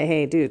I say,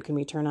 hey, dude, can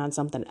we turn on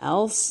something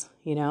else?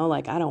 I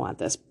don't want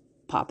this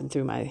popping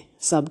through my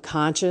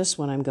subconscious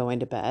when I'm going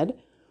to bed.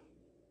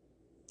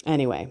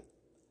 Anyway,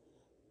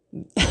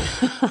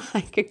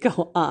 I could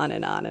go on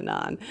and on and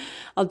on.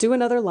 I'll do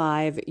another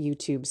live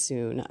YouTube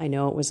soon. I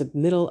know it was the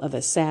middle of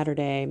a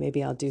Saturday.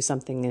 Maybe I'll do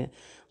something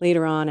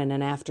later on in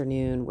an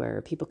afternoon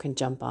where people can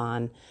jump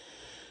on.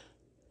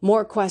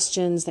 More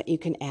questions that you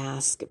can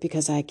ask,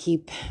 because I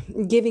keep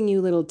giving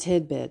you little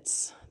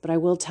tidbits. But I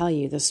will tell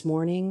you, this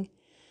morning,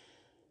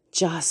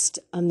 just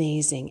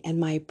amazing. And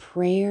my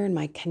prayer and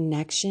my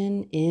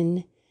connection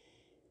in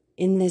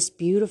this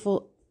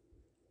beautiful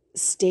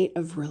state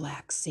of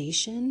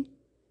relaxation,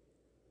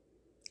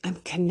 I'm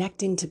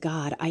connecting to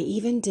God. I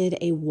even did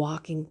a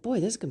walking, boy,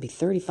 this is going to be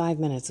 35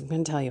 minutes. I'm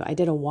going to tell you, I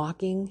did a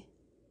walking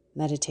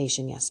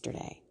meditation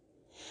yesterday.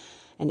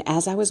 And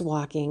as I was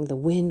walking, the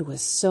wind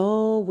was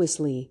so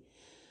whistly.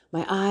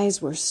 My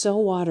eyes were so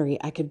watery,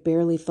 I could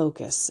barely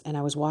focus. And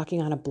I was walking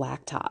on a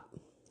blacktop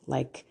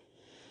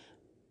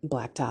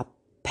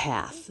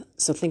path.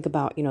 So think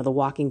about, the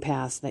walking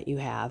paths that you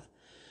have.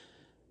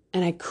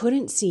 And I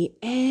couldn't see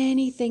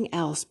anything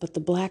else but the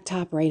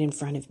blacktop right in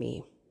front of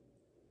me.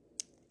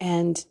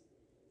 And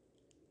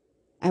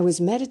I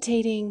was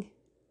meditating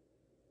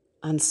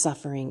on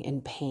suffering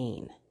and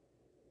pain.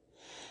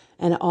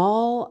 And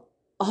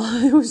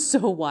it was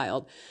so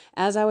wild.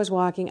 As I was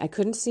walking, I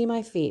couldn't see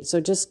my feet. So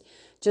just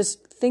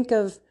think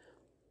of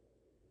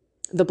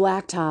the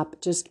blacktop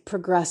just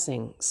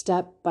progressing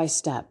step by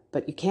step,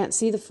 but you can't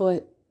see the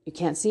foot, you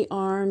can't see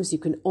arms, you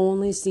can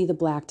only see the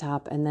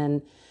blacktop, and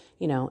then,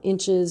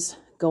 inches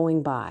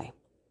going by.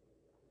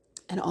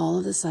 And all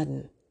of a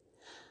sudden,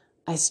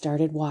 I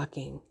started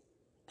walking,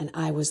 and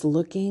I was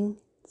looking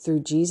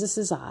through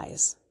Jesus's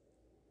eyes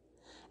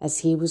as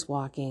he was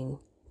walking,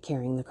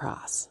 carrying the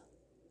cross.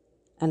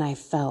 And I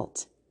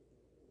felt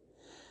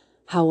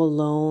how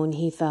alone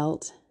he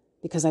felt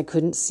because I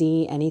couldn't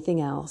see anything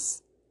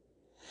else.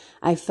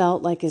 I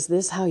felt like, is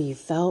this how you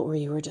felt, where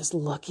you were just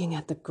looking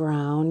at the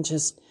ground,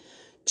 just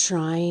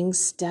trying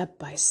step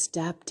by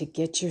step to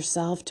get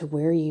yourself to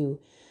where you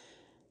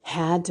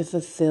had to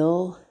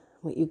fulfill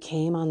what you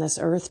came on this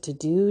earth to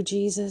do,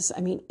 Jesus?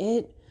 I mean,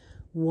 it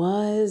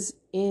was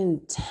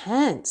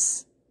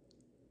intense.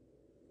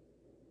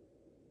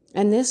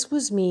 And this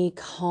was me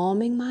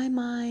calming my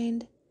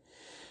mind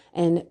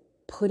and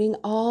putting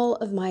all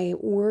of my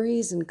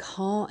worries and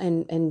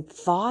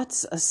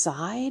thoughts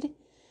aside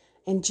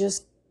and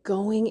just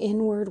going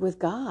inward with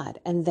God.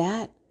 And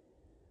that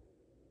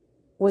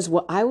was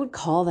what I would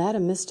call that a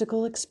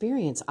mystical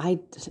experience.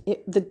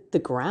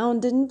 The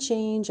ground didn't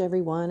change,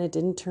 everyone. It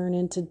didn't turn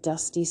into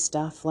dusty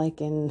stuff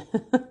like in,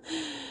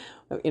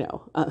 on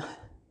the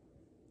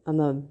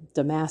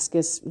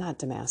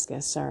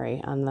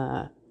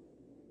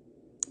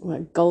on the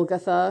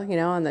Golgotha,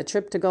 on the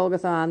trip to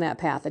Golgotha on that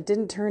path. It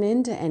didn't turn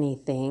into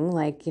anything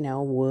like,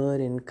 wood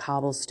and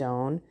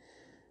cobblestone,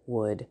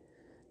 wood,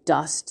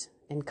 dust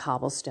and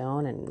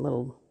cobblestone and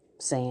little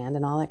sand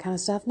and all that kind of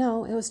stuff.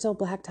 No, it was still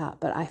blacktop,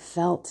 but I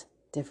felt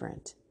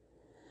different.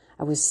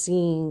 I was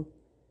seeing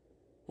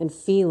and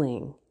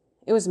feeling.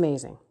 It was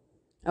amazing.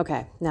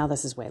 Okay, now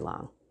this is way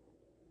long.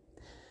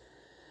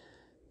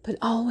 But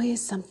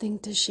always something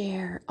to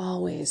share,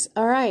 always.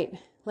 All right,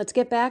 let's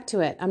get back to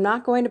it. I'm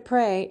not going to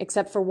pray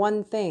except for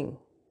one thing.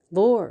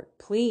 Lord,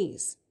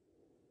 please,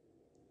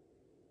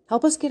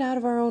 help us get out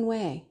of our own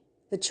way.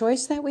 The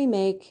choice that we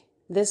make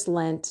this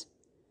Lent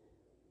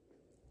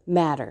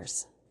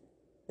matters.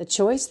 The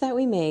choice that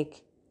we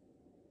make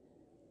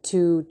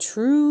to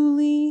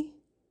truly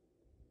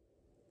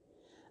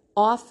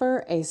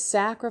offer a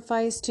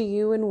sacrifice to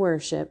you in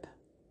worship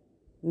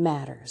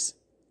matters.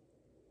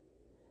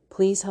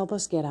 Please help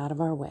us get out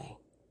of our way.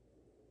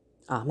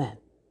 Amen.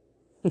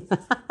 All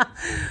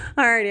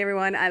right,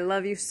 everyone. I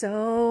love you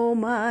so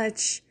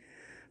much.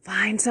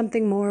 Find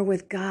something more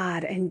with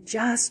God and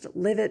just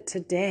live it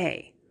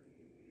today.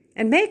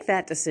 And make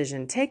that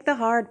decision. Take the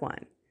hard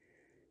one.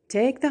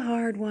 Take the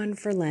hard one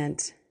for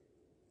Lent,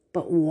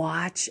 but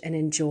watch and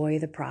enjoy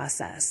the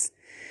process.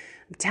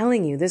 I'm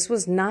telling you, this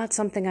was not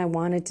something I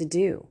wanted to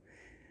do.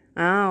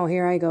 Oh,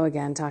 here I go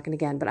again, talking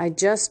again. But I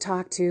just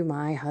talked to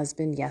my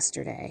husband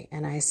yesterday,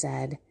 and I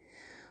said,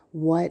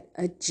 what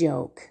a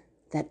joke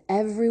that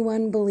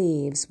everyone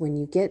believes when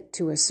you get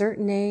to a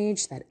certain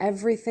age that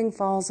everything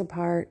falls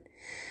apart,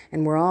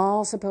 and we're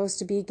all supposed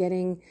to be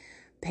getting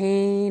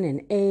pain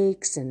and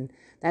aches, and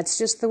that's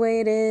just the way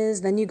it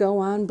is. Then you go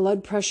on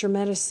blood pressure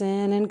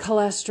medicine and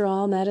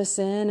cholesterol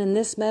medicine and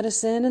this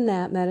medicine and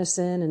that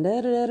medicine and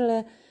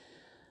da-da-da-da-da.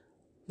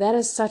 That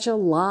is such a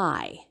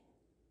lie.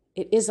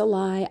 It is a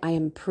lie. I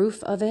am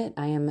proof of it.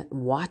 I am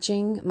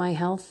watching my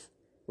health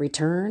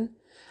return.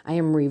 I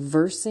am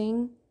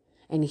reversing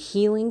and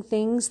healing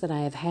things that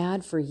I have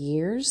had for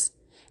years.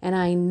 And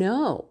I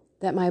know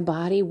that my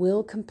body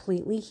will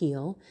completely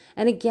heal.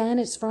 And again,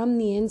 it's from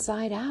the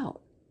inside out.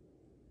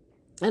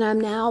 And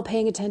I'm now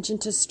paying attention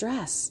to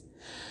stress.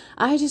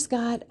 I just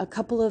got a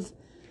couple of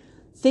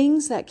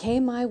things that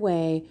came my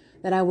way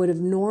that I would have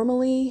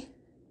normally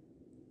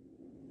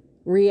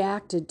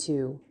reacted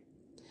to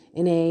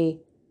in a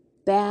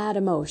bad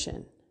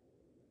emotion.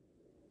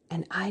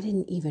 And I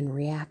didn't even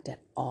react at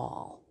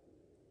all.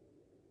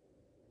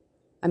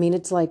 I mean,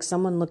 it's like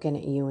someone looking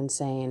at you and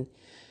saying,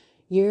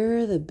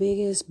 you're the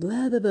biggest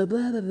blah, blah, blah,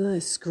 blah, blah, blah,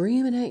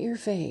 screaming at your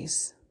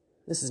face.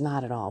 This is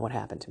not at all what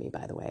happened to me,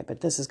 by the way,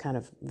 but this is kind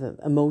of the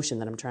emotion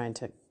that I'm trying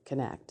to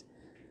connect.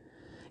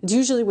 It's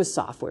usually with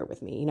software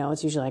with me.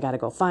 It's usually I got to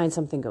go find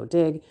something, go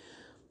dig,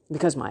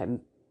 because my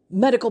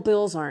medical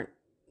bills aren't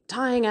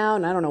tying out,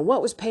 and I don't know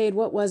what was paid,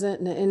 what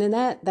wasn't, and in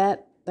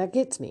that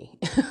gets me.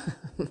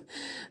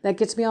 That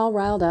gets me all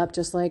riled up,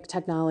 just like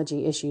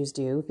technology issues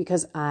do,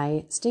 because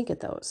I stink at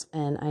those.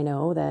 And I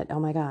know that, oh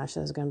my gosh,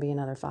 this is going to be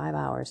another 5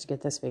 hours to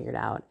get this figured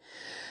out.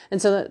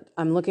 And so that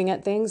I'm looking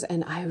at things,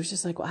 and I was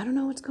just like, well, I don't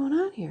know what's going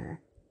on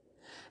here.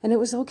 And it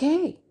was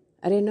okay.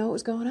 I didn't know what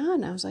was going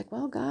on. I was like,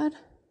 well, God,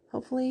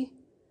 hopefully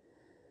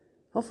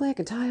I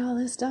can tie all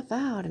this stuff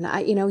out.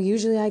 And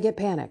usually I get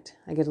panicked.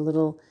 I get a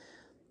little,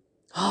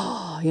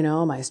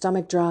 my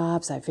stomach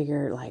drops. I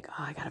figure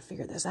I got to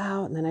figure this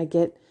out. And then I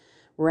get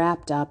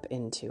wrapped up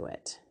into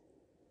it.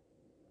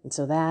 And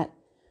so that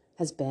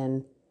has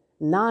been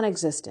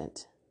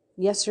non-existent.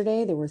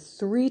 Yesterday, there were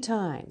 3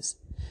 times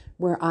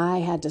where I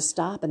had to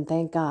stop and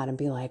thank God and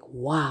be like,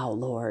 wow,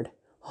 Lord,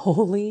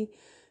 holy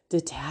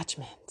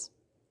detachment.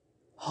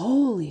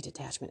 Holy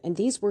detachment. And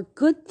these were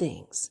good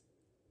things.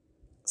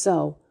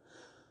 So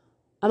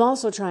I'm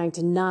also trying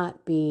to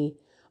not be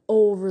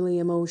overly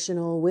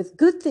emotional with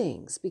good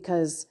things,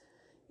 because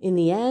in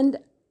the end,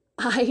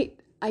 I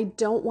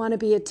don't want to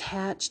be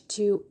attached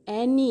to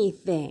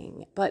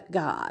anything but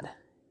God.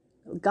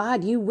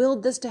 God, you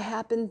willed this to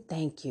happen.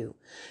 Thank you.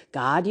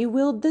 God, you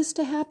willed this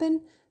to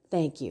happen.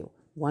 Thank you.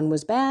 One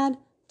was bad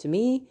to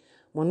me.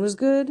 One was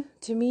good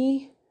to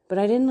me. But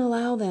I didn't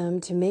allow them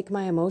to make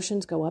my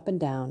emotions go up and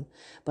down.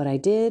 But I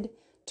did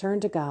turn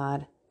to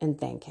God and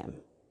thank him.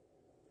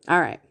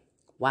 All right.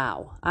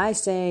 Wow. I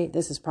say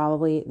this is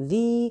probably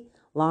the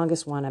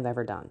longest one I've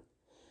ever done.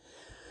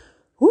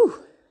 Whew.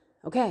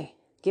 Okay.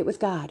 Get with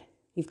God.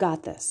 You've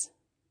got this.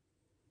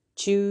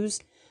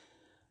 Choose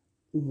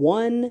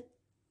one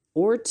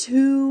or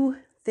two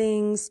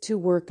things to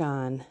work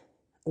on,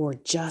 or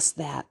just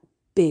that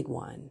big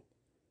one,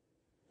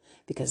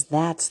 because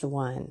that's the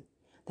one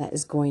that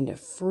is going to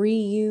free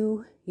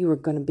you. You are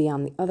going to be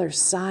on the other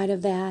side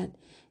of that,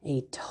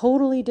 a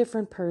totally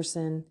different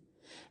person,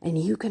 and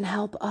you can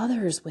help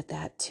others with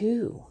that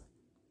too.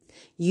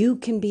 You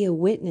can be a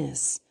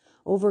witness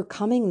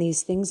overcoming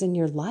these things in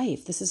your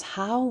life. This is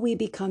how we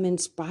become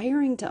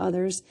inspiring to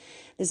others.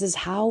 This is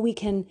how we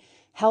can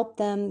help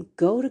them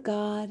go to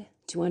God,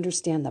 to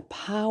understand the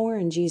power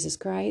in Jesus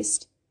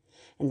Christ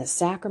and the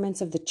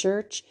sacraments of the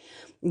church.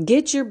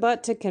 Get your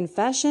butt to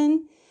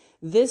confession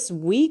this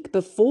week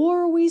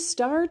before we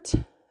start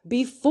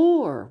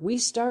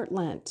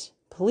Lent.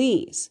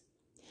 Please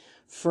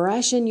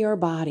freshen your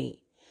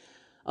body.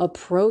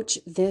 Approach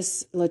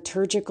this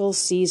liturgical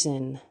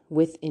season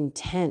with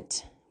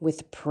intent,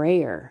 with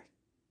prayer.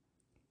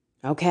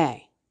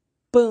 Okay,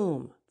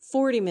 boom,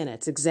 40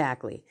 minutes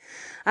exactly.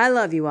 I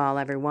love you all,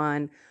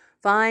 everyone.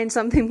 Find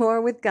something more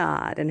with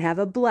God and have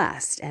a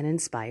blessed and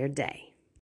inspired day.